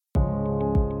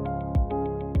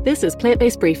This is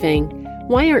Plant-Based Briefing.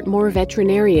 Why Aren't More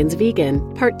Veterinarians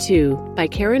Vegan? Part 2 by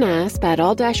Karen Asp at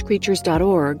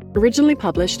all-creatures.org, originally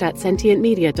published at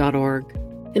sentientmedia.org.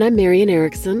 And I'm Marian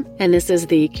Erickson, and this is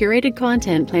the curated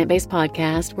content plant-based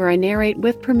podcast where I narrate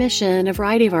with permission a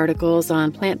variety of articles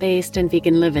on plant-based and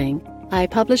vegan living. I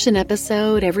publish an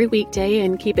episode every weekday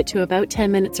and keep it to about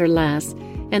 10 minutes or less,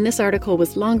 and this article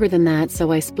was longer than that,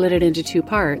 so I split it into 2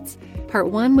 parts. Part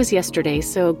 1 was yesterday,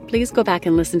 so please go back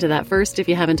and listen to that first if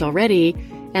you haven't already,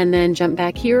 and then jump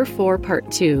back here for Part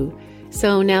 2.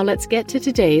 So now let's get to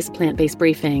today's plant-based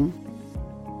briefing.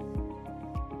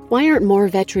 Why Aren't More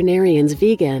Veterinarians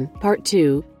Vegan? Part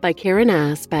 2 by Karen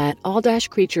Asp at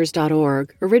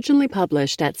all-creatures.org, originally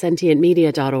published at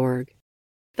sentientmedia.org.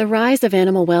 The rise of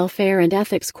animal welfare and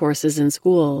ethics courses in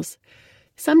schools.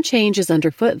 Some change is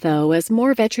underfoot, though, as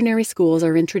more veterinary schools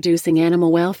are introducing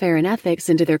animal welfare and ethics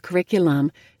into their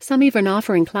curriculum, some even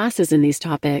offering classes in these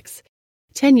topics.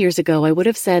 10 years ago, I would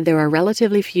have said there are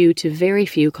relatively few to very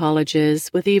few colleges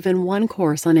with even one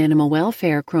course on animal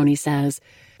welfare, Croney says.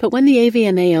 But when the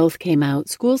AVMA oath came out,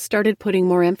 schools started putting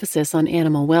more emphasis on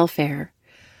animal welfare.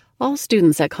 All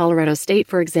students at Colorado State,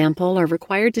 for example, are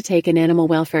required to take an animal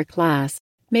welfare class,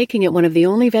 making it one of the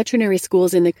only veterinary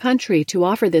schools in the country to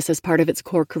offer this as part of its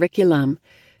core curriculum.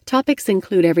 Topics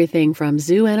include everything from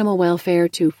zoo animal welfare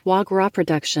to foie gras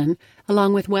production,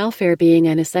 along with welfare being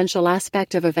an essential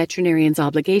aspect of a veterinarian's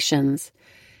obligations.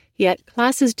 Yet,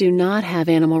 classes do not have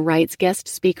animal rights guest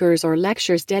speakers or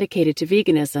lectures dedicated to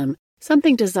veganism,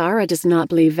 something Dazara does not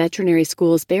believe veterinary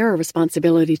schools bear a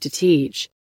responsibility to teach.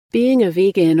 Being a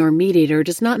vegan or meat eater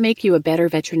does not make you a better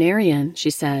veterinarian,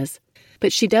 she says.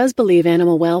 But she does believe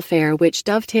animal welfare, which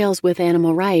dovetails with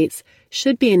animal rights,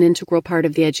 should be an integral part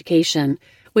of the education,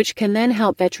 which can then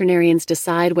help veterinarians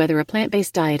decide whether a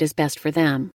plant-based diet is best for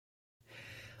them.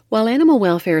 While animal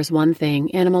welfare is one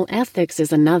thing, animal ethics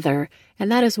is another,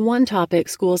 and that is one topic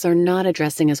schools are not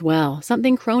addressing as well,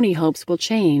 something Croney hopes will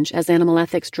change as animal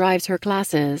ethics drives her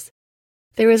classes.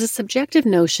 There is a subjective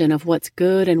notion of what's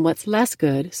good and what's less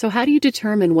good, so how do you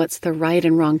determine what's the right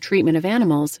and wrong treatment of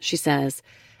animals, she says.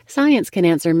 Science can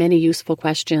answer many useful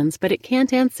questions, but it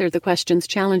can't answer the questions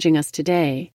challenging us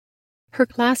today. Her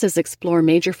classes explore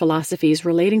major philosophies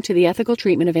relating to the ethical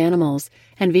treatment of animals,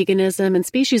 and veganism and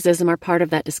speciesism are part of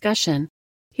that discussion.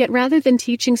 Yet rather than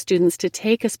teaching students to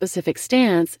take a specific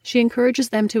stance, she encourages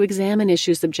them to examine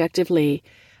issues objectively.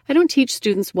 I don't teach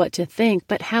students what to think,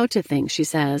 but how to think, she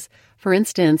says. For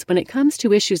instance, when it comes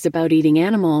to issues about eating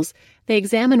animals, they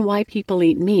examine why people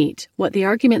eat meat, what the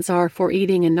arguments are for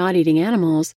eating and not eating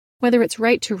animals, whether it's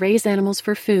right to raise animals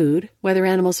for food, whether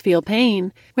animals feel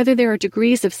pain, whether there are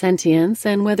degrees of sentience,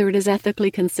 and whether it is ethically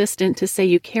consistent to say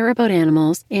you care about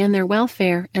animals and their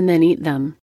welfare and then eat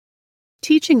them.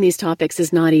 Teaching these topics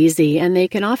is not easy, and they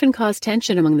can often cause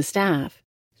tension among the staff.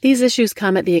 These issues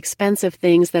come at the expense of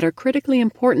things that are critically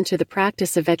important to the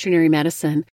practice of veterinary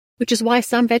medicine, which is why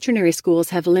some veterinary schools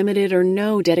have limited or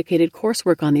no dedicated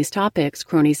coursework on these topics,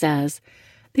 Croney says.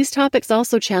 These topics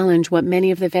also challenge what many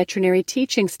of the veterinary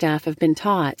teaching staff have been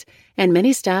taught, and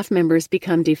many staff members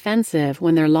become defensive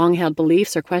when their long-held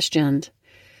beliefs are questioned.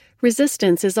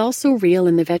 Resistance is also real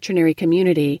in the veterinary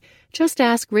community. Just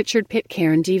ask Richard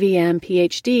Pitcairn, DVM,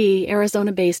 PhD,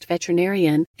 Arizona-based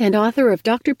veterinarian, and author of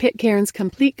Dr. Pitcairn's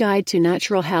Complete Guide to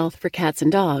Natural Health for Cats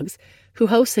and Dogs, who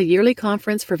hosts a yearly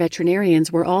conference for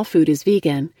veterinarians where all food is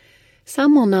vegan.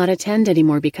 Some will not attend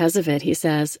anymore because of it, he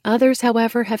says. Others,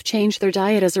 however, have changed their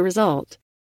diet as a result.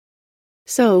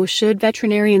 So, should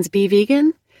veterinarians be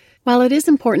vegan? While it is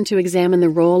important to examine the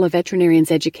role a veterinarian's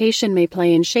education may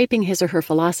play in shaping his or her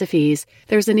philosophies,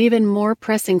 there's an even more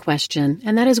pressing question,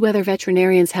 and that is whether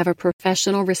veterinarians have a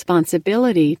professional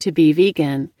responsibility to be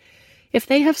vegan. If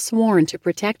they have sworn to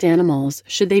protect animals,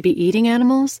 should they be eating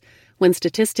animals? When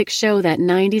statistics show that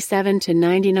 97 to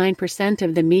 99%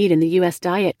 of the meat in the U.S.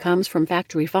 diet comes from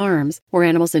factory farms, where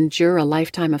animals endure a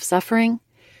lifetime of suffering?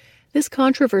 This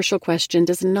controversial question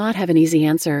does not have an easy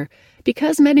answer.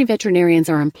 Because many veterinarians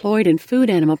are employed in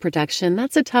food animal production,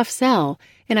 that's a tough sell,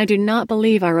 and I do not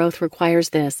believe our oath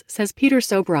requires this, says Peter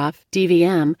Sobroff,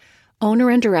 DVM, owner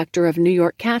and director of New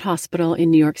York Cat Hospital in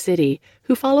New York City,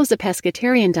 who follows a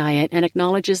pescatarian diet and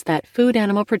acknowledges that food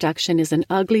animal production is an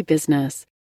ugly business.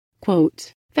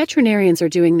 Quote, veterinarians are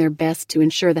doing their best to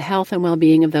ensure the health and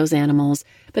well-being of those animals,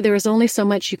 but there is only so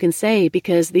much you can say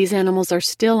because these animals are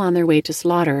still on their way to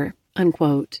slaughter,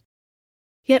 unquote.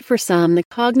 Yet for some, the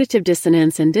cognitive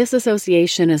dissonance and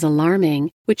disassociation is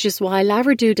alarming, which is why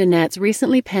Laverdure Donetz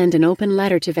recently penned an open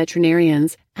letter to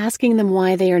veterinarians asking them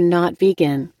why they are not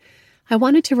vegan. I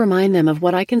wanted to remind them of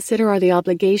what I consider are the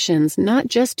obligations not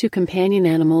just to companion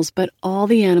animals, but all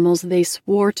the animals they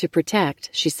swore to protect,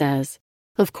 she says.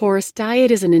 Of course,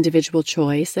 diet is an individual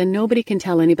choice, and nobody can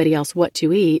tell anybody else what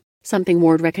to eat, something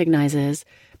Ward recognizes.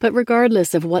 But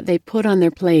regardless of what they put on their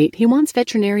plate, he wants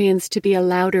veterinarians to be a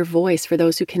louder voice for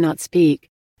those who cannot speak,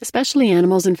 especially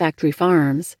animals in factory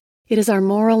farms. It is our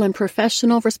moral and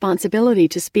professional responsibility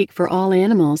to speak for all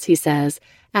animals, he says,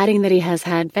 adding that he has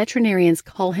had veterinarians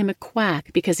call him a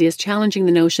quack because he is challenging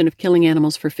the notion of killing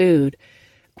animals for food.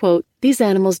 Quote, "These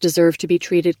animals deserve to be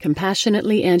treated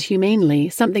compassionately and humanely,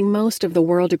 something most of the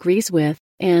world agrees with,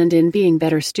 and in being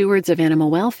better stewards of animal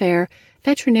welfare,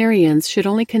 veterinarians should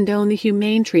only condone the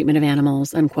humane treatment of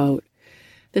animals," unquote.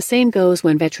 The same goes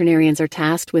when veterinarians are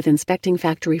tasked with inspecting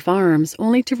factory farms,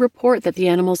 only to report that the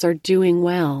animals are doing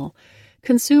well.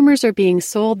 Consumers are being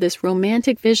sold this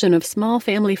romantic vision of small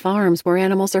family farms where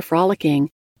animals are frolicking,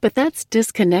 but that's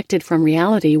disconnected from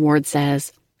reality, Ward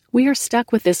says. We are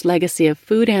stuck with this legacy of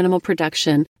food animal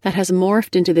production that has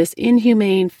morphed into this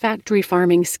inhumane factory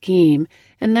farming scheme,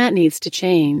 and that needs to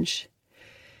change.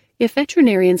 If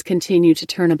veterinarians continue to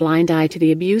turn a blind eye to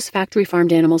the abuse factory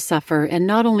farmed animals suffer and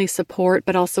not only support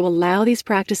but also allow these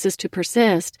practices to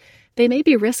persist, they may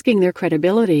be risking their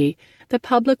credibility. The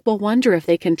public will wonder if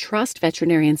they can trust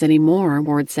veterinarians anymore,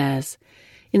 Ward says.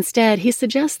 Instead, he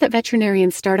suggests that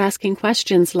veterinarians start asking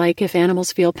questions like if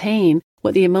animals feel pain,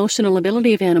 what the emotional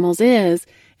ability of animals is,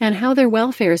 and how their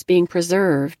welfare is being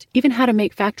preserved, even how to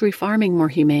make factory farming more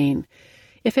humane.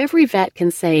 If every vet can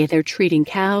say they're treating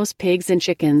cows, pigs, and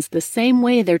chickens the same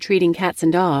way they're treating cats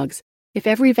and dogs, if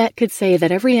every vet could say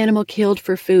that every animal killed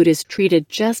for food is treated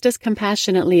just as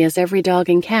compassionately as every dog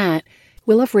and cat,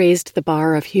 we'll have raised the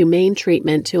bar of humane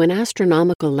treatment to an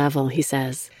astronomical level, he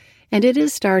says. And it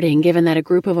is starting, given that a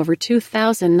group of over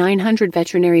 2,900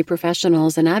 veterinary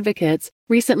professionals and advocates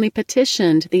recently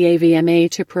petitioned the AVMA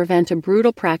to prevent a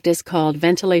brutal practice called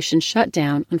ventilation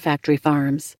shutdown on factory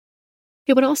farms.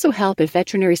 It would also help if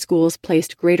veterinary schools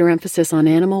placed greater emphasis on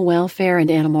animal welfare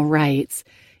and animal rights.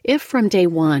 If from day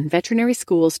one, veterinary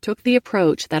schools took the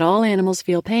approach that all animals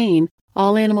feel pain,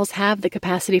 all animals have the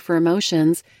capacity for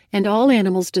emotions, and all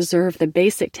animals deserve the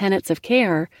basic tenets of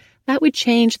care, that would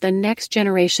change the next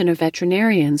generation of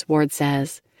veterinarians, Ward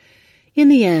says. In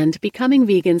the end, becoming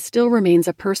vegan still remains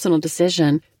a personal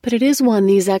decision, but it is one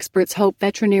these experts hope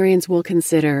veterinarians will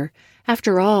consider.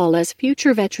 After all, as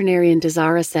future veterinarian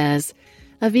Desara says,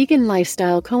 a vegan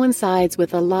lifestyle coincides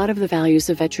with a lot of the values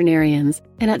of veterinarians,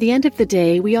 and at the end of the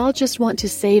day, we all just want to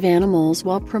save animals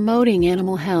while promoting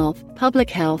animal health, public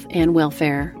health, and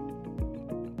welfare.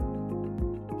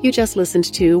 You just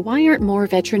listened to Why Aren't More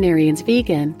Veterinarians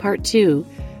Vegan? Part 2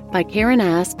 by Karen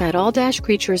Asp at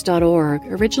all-creatures.org,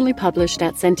 originally published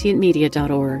at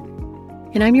sentientmedia.org.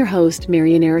 And I'm your host,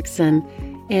 Marian Erickson.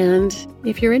 And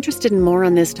if you're interested in more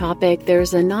on this topic,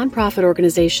 there's a nonprofit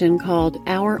organization called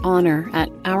Our Honor at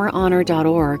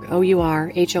ourhonor.org,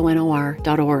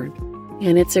 OURHONOR.org.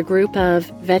 And it's a group of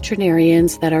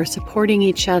veterinarians that are supporting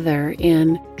each other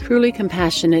in truly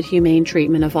compassionate, humane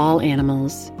treatment of all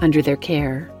animals under their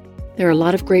care. There are a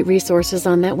lot of great resources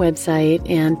on that website,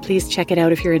 and please check it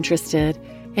out if you're interested.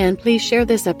 And please share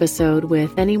this episode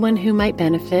with anyone who might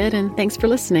benefit, and thanks for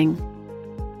listening.